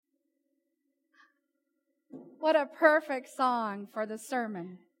What a perfect song for the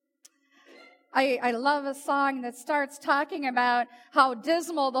sermon. I love a song that starts talking about how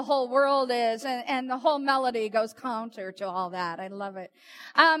dismal the whole world is, and the whole melody goes counter to all that. I love it.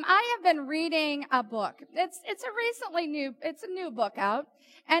 I have been reading a book. It's a new book out,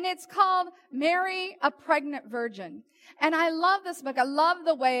 and it's called Mary, a Pregnant Virgin. And I love this book. I love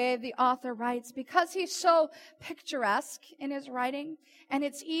the way the author writes because he's so picturesque in his writing, and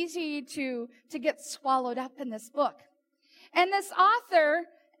it's easy to get swallowed up in this book. And this author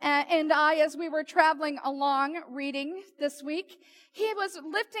and I, as we were traveling along reading this week, he was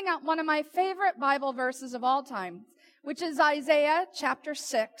lifting up one of my favorite Bible verses of all time, which is Isaiah chapter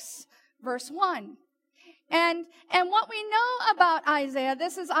 6, verse 1. And what we know about Isaiah,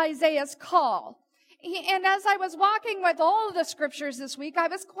 this is Isaiah's call. And as I was walking with all of the scriptures this week, I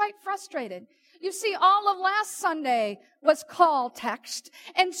was quite frustrated. You see, all of last Sunday was call text.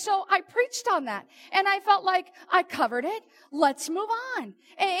 And so I preached on that. And I felt like I covered it. Let's move on.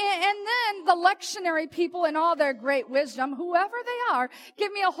 And then the lectionary people in all their great wisdom, whoever they are,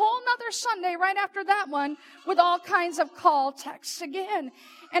 give me a whole nother Sunday right after that one with all kinds of call texts again.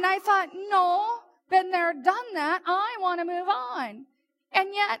 And I thought, no, been there, done that. I want to move on. And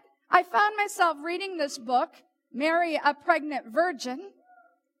yet I found myself reading this book, Mary, a Pregnant Virgin.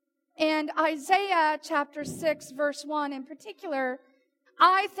 And Isaiah chapter 6, verse 1 in particular,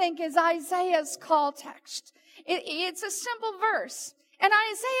 I think is Isaiah's call text. It's a simple verse. And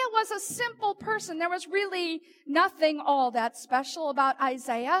Isaiah was a simple person. There was really nothing all that special about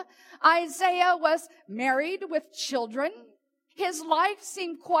Isaiah. Isaiah was married with children. His life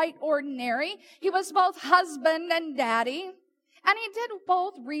seemed quite ordinary. He was both husband and daddy. And he did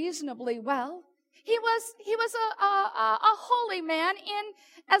both reasonably well. He was a holy man in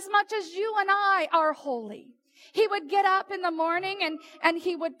as much as you and I are holy. He would get up in the morning and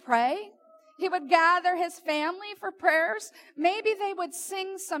he would pray. He would gather his family for prayers. Maybe they would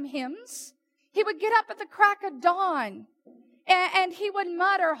sing some hymns. He would get up at the crack of dawn and he would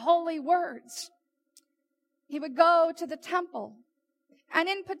mutter holy words. He would go to the temple. And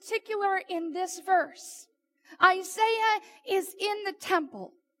in particular in this verse, Isaiah is in the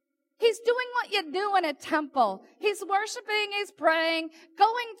temple. He's doing what you do in a temple. He's worshiping, he's praying,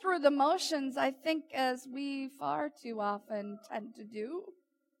 going through the motions, I think, as we far too often tend to do.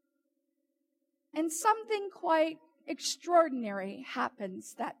 And something quite extraordinary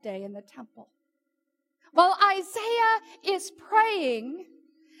happens that day in the temple. While Isaiah is praying,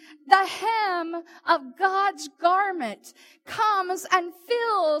 the hem of God's garment comes and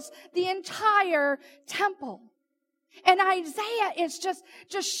fills the entire temple. And Isaiah is just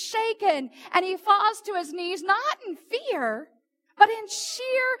shaken, and he falls to his knees, not in fear, but in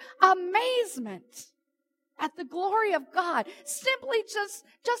sheer amazement at the glory of God. Simply just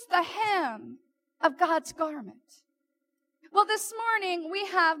the hem of God's garment. Well, this morning we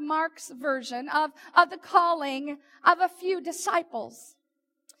have Mark's version of the calling of a few disciples.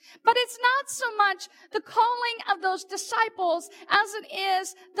 But it's not so much the calling of those disciples as it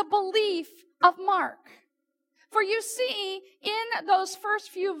is the belief of Mark. For you see, in those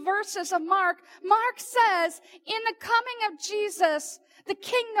first few verses of Mark says, in the coming of Jesus, the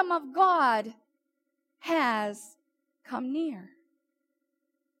kingdom of God has come near.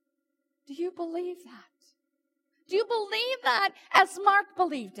 Do you believe that? Do you believe that as Mark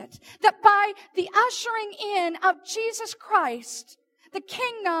believed it? That by the ushering in of Jesus Christ, the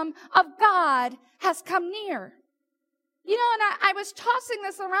kingdom of God has come near? You know, and I was tossing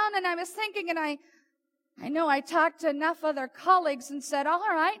this around and I was thinking, and I know I talked to enough other colleagues and said, all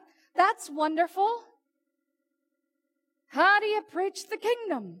right, that's wonderful. How do you preach the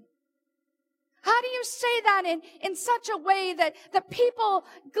kingdom? How do you say that in such a way that the people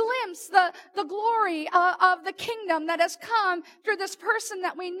glimpse the glory of the kingdom that has come through this person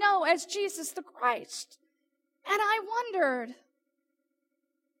that we know as Jesus the Christ? And I wondered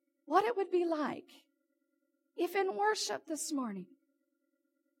what it would be like if in worship this morning,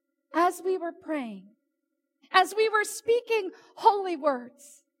 as we were praying, as we were speaking holy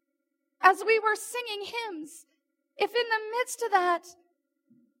words, as we were singing hymns, if in the midst of that,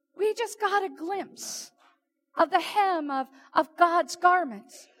 we just got a glimpse of the hem of God's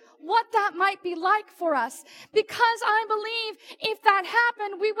garments, what that might be like for us. Because I believe if that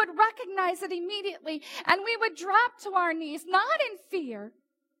happened, we would recognize it immediately and we would drop to our knees, not in fear,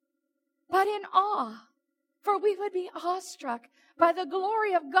 but in awe. For we would be awestruck by the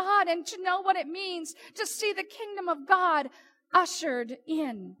glory of God and to know what it means to see the kingdom of God ushered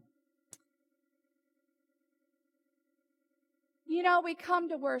in. You know, we come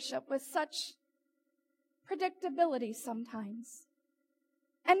to worship with such predictability sometimes.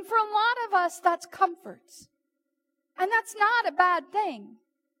 And for a lot of us, that's comfort. And that's not a bad thing.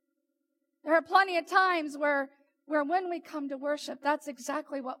 There are plenty of times where when we come to worship, that's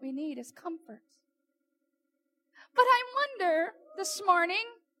exactly what we need, is comfort. But I wonder this morning,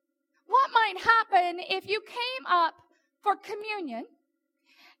 what might happen if you came up for communion,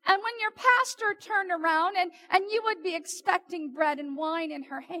 and when your pastor turned around, and you would be expecting bread and wine in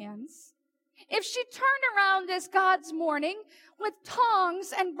her hands, if she turned around this God's morning with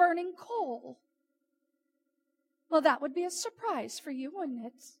tongs and burning coal? Well, that would be a surprise for you, wouldn't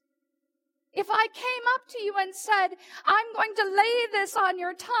it? If I came up to you and said, I'm going to lay this on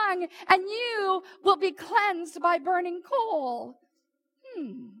your tongue and you will be cleansed by burning coal.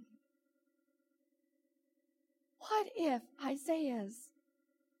 What if Isaiah's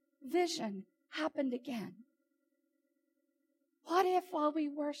vision happened again? What if while we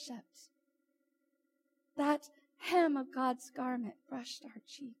worshiped, that hem of God's garment brushed our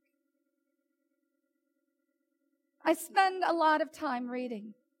cheek? I spend a lot of time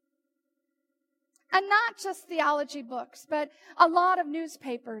reading. And not just theology books, but a lot of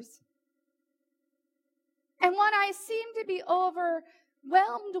newspapers. And what I seem to be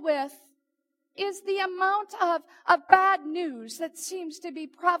overwhelmed with is the amount of bad news that seems to be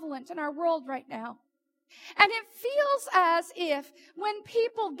prevalent in our world right now. And it feels as if when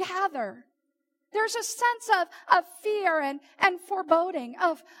people gather, there's a sense of fear and foreboding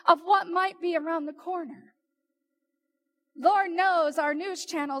of what might be around the corner. Lord knows our news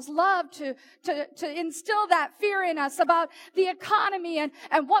channels love to instill that fear in us about the economy and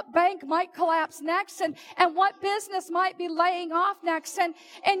what bank might collapse next and what business might be laying off next. And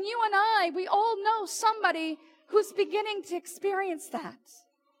you and I, we all know somebody who's beginning to experience that.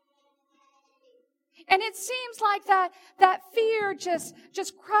 And it seems like that fear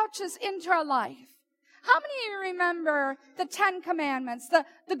just crouches into our life. How many of you remember the 10 Commandments,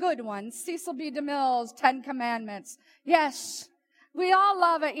 the good ones, Cecil B. DeMille's 10 Commandments? Yes, we all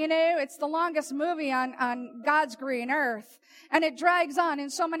love it, you know. It's the longest movie on God's green earth, and it drags on in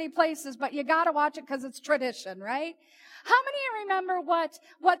so many places, but you got to watch it because it's tradition, right? How many of you remember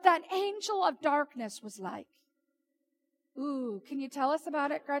what that angel of darkness was like? Ooh, can you tell us about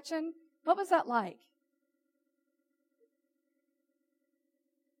it, Gretchen? What was that like?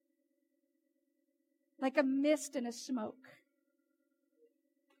 Like a mist and a smoke.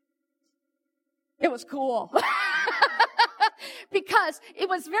 It was cool. Because it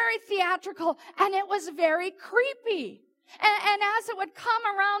was very theatrical and it was very creepy. And as it would come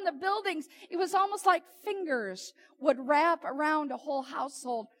around the buildings, it was almost like fingers would wrap around a whole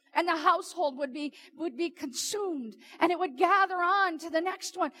household. And the household would be consumed, and it would gather on to the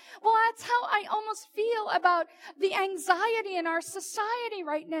next one. Well, that's how I almost feel about the anxiety in our society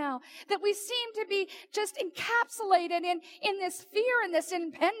right now, that we seem to be just encapsulated in this fear and this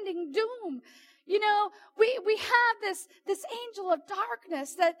impending doom. You know, we have this angel of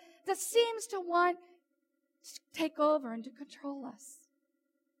darkness that seems to want to take over and to control us.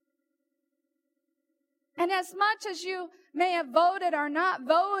 And as much as you may have voted or not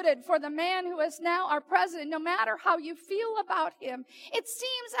voted for the man who is now our president, no matter how you feel about him, it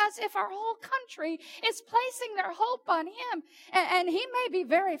seems as if our whole country is placing their hope on him. And he may be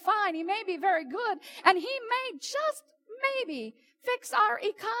very fine, he may be very good, and he may just maybe fix our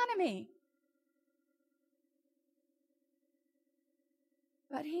economy.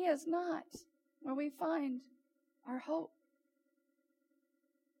 But he is not where we find our hope.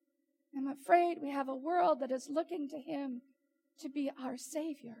 I'm afraid we have a world that is looking to him to be our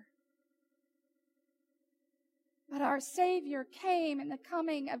Savior. But our Savior came in the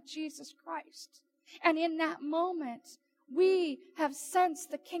coming of Jesus Christ. And in that moment, we have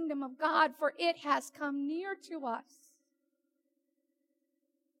sensed the kingdom of God, for it has come near to us.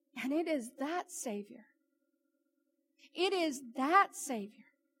 And it is that Savior. It is that Savior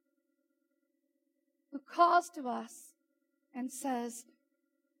who calls to us and says,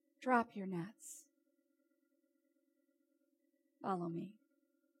 drop your nets. Follow me.